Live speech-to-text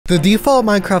The default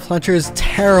Minecraft launcher is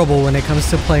terrible when it comes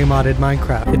to playing modded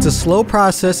Minecraft. It's a slow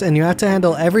process and you have to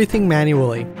handle everything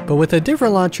manually. But with a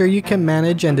different launcher, you can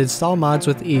manage and install mods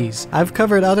with ease. I've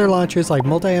covered other launchers like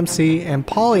MultiMC and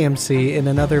PolyMC in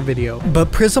another video. But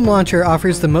Prism Launcher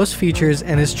offers the most features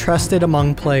and is trusted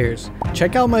among players.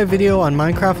 Check out my video on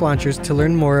Minecraft launchers to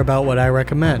learn more about what I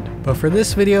recommend. But for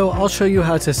this video, I'll show you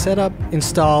how to set up,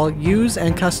 install, use,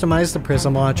 and customize the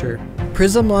Prism Launcher.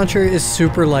 Prism Launcher is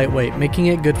super lightweight, making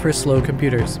it good for slow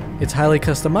computers. It's highly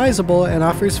customizable and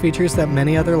offers features that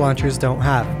many other launchers don't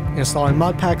have. Installing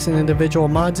mod packs and individual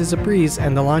mods is a breeze,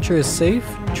 and the launcher is safe,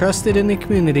 trusted in the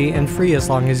community, and free as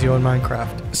long as you own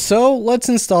Minecraft. So let's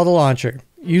install the launcher.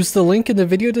 Use the link in the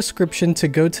video description to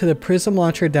go to the Prism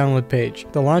Launcher download page.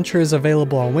 The launcher is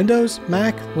available on Windows,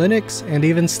 Mac, Linux, and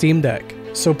even Steam Deck.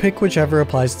 So pick whichever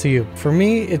applies to you. For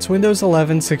me, it's Windows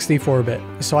 11 64-bit,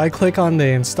 so I click on the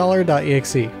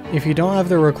installer.exe. If you don't have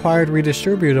the required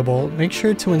redistributable, make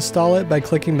sure to install it by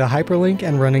clicking the hyperlink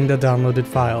and running the downloaded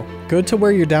file. Go to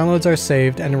where your downloads are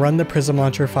saved and run the Prism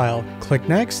Launcher file. Click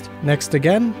Next, Next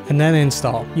again, and then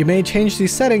Install. You may change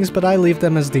these settings, but I leave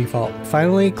them as default.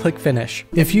 Finally, click Finish.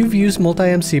 If you've used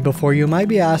MultiMC before, you might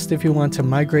be asked if you want to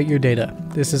migrate your data.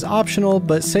 This is optional,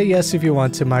 but say yes if you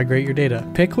want to migrate your data.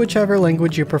 Pick whichever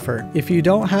language you prefer. If you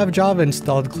don't have Java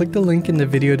installed, click the link in the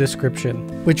video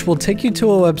description, which will take you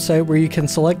to a website where you can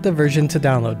select the version to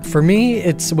download. For me,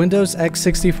 it's Windows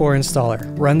x64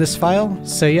 installer. Run this file,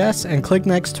 say yes, and click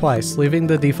Next twice, leaving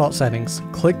the default settings.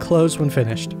 Click Close when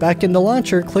finished. Back in the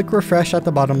launcher, click Refresh at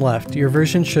the bottom left. Your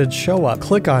version should show up.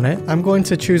 Click on it. I'm going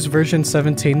to choose version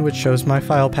 17, which shows my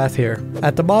file path here.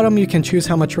 At the bottom, you can choose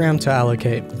how much RAM to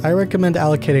allocate. I recommend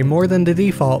allocating more than the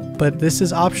default, but this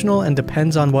is optional and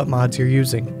depends on what mods you're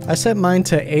using. I set mine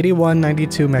to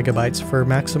 8192 megabytes for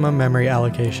maximum memory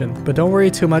allocation, but don't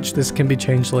worry too much, this can be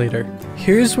changed later.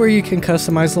 Here's where you can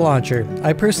customize the launcher.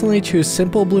 I personally choose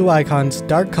simple blue icons,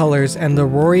 dark colors, and the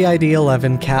Rory ID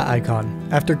 11 cat icon.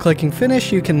 After clicking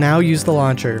Finish, you can now use the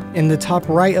launcher. In the top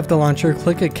right of the launcher,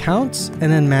 click Accounts and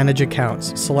then Manage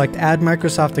Accounts. Select Add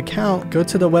Microsoft Account, go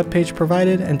to the web page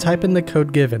provided, and type in the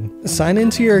code given. Sign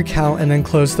into your account and then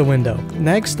close the window.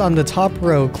 Next, on the top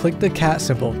row, click the cat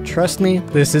symbol. Trust me,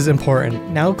 this is important.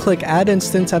 Now click Add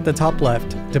Instance at the top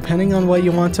left. Depending on what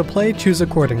you want to play, choose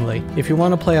accordingly. If you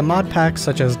want to play a mod pack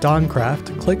such as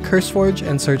Dawncraft, click CurseForge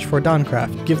and search for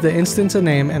Dawncraft. Give the instance a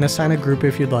name and assign a group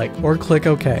if you'd like, or click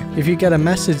OK. If you get a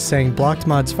message saying blocked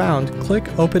mods found, click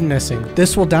Open Missing.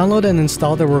 This will download and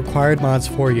install the required mods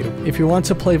for you. If you want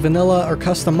to play vanilla or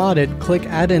custom modded, click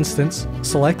Add Instance,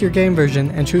 select your game version,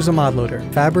 and choose a mod loader.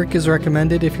 Fabric is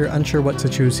recommended if you're unsure what to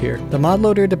choose here. The mod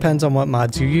loader depends on what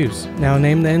mods you use. Now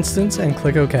name the instance and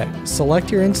click OK.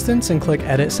 Select your instance and click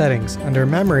Edit Settings. Under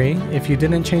Memory, if you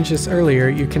didn't change this earlier,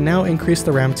 you can now increase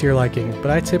the RAM to your liking, but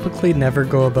I typically never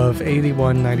go above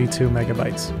 8192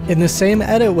 megabytes. In the same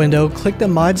edit window, click the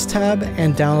Mods tab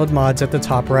and download mods at the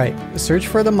top right. Search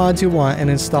for the mods you want and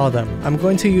install them. I'm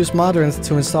going to use Modrinth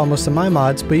to install most of my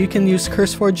mods, but you can use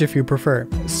CurseForge if you prefer.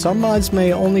 Some mods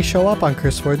may only show up on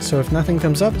CurseForge, so if nothing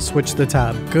comes up, switch the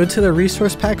tab. Go to the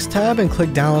Resource Packs tab and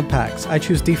click Download Packs. I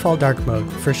choose Default Dark Mode.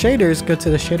 For shaders, go to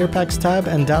the Shader Packs tab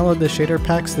and download the shader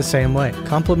packs the same way.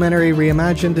 Complementary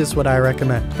Reimagined is what I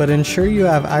recommend, but ensure you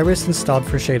have Iris installed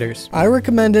for shaders. I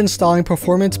recommend installing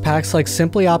performance packs like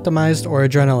Simply Optimized or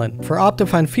Adrenaline. For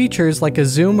Optifine features like a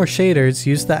zoom or shaders,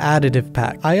 use the Additive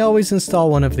pack. I always install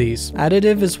one of these.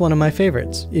 Additive is one of my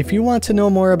favorites. If you want to know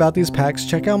more about these packs,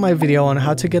 check out my video on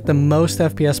how to get the most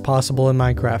FPS possible in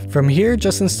Minecraft. From here,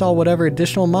 just install whatever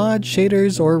additional mods,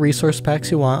 shaders, or resource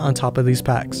packs you want on top of these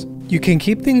packs. You can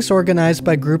keep things organized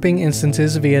by grouping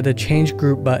instances via the Change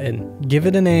Group button. Give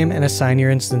it a name and assign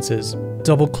your instances.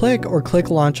 Double-click or click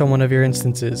Launch on one of your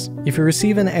instances. If you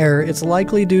receive an error, it's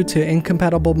likely due to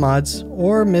incompatible mods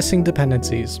or missing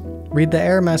dependencies. Read the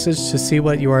error message to see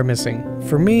what you are missing.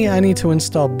 For me, I need to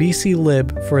install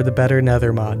BClib for the Better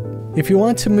Nether mod. If you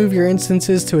want to move your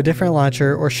instances to a different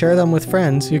launcher or share them with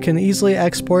friends, you can easily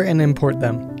export and import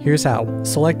them. Here's how.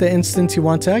 Select the instance you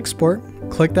want to export.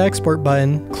 Click the export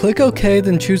button, click OK,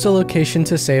 then choose a location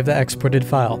to save the exported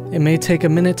file. It may take a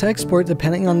minute to export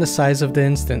depending on the size of the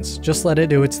instance, just let it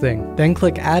do its thing. Then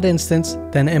click Add Instance,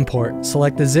 then Import.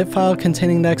 Select the zip file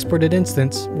containing the exported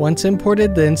instance. Once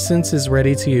imported, the instance is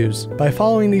ready to use. By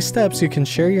following these steps, you can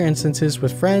share your instances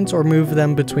with friends or move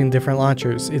them between different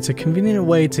launchers. It's a convenient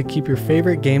way to keep your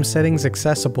favorite game settings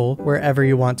accessible wherever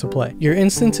you want to play. Your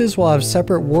instances will have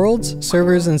separate worlds,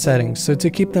 servers, and settings, so to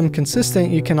keep them consistent,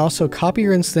 you can also copy copy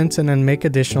your instance and then make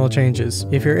additional changes.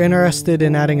 If you're interested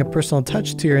in adding a personal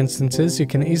touch to your instances, you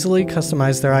can easily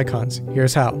customize their icons.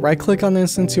 Here's how. Right-click on the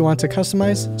instance you want to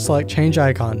customize, select Change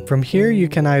Icon. From here, you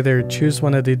can either choose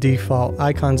one of the default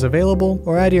icons available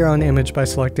or add your own image by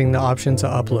selecting the option to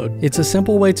upload. It's a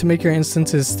simple way to make your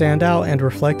instances stand out and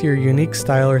reflect your unique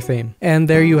style or theme. And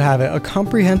there you have it, a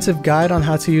comprehensive guide on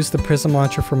how to use the Prism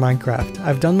Launcher for Minecraft.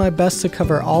 I've done my best to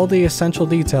cover all the essential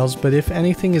details, but if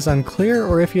anything is unclear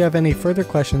or if you have any further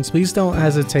questions, please don't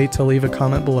hesitate to leave a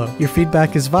comment below. Your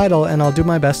feedback is vital and I'll do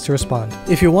my best to respond.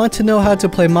 If you want to know how to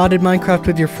play modded Minecraft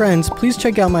with your friends, please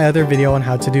check out my other video on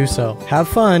how to do so. Have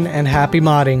fun and happy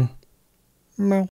modding!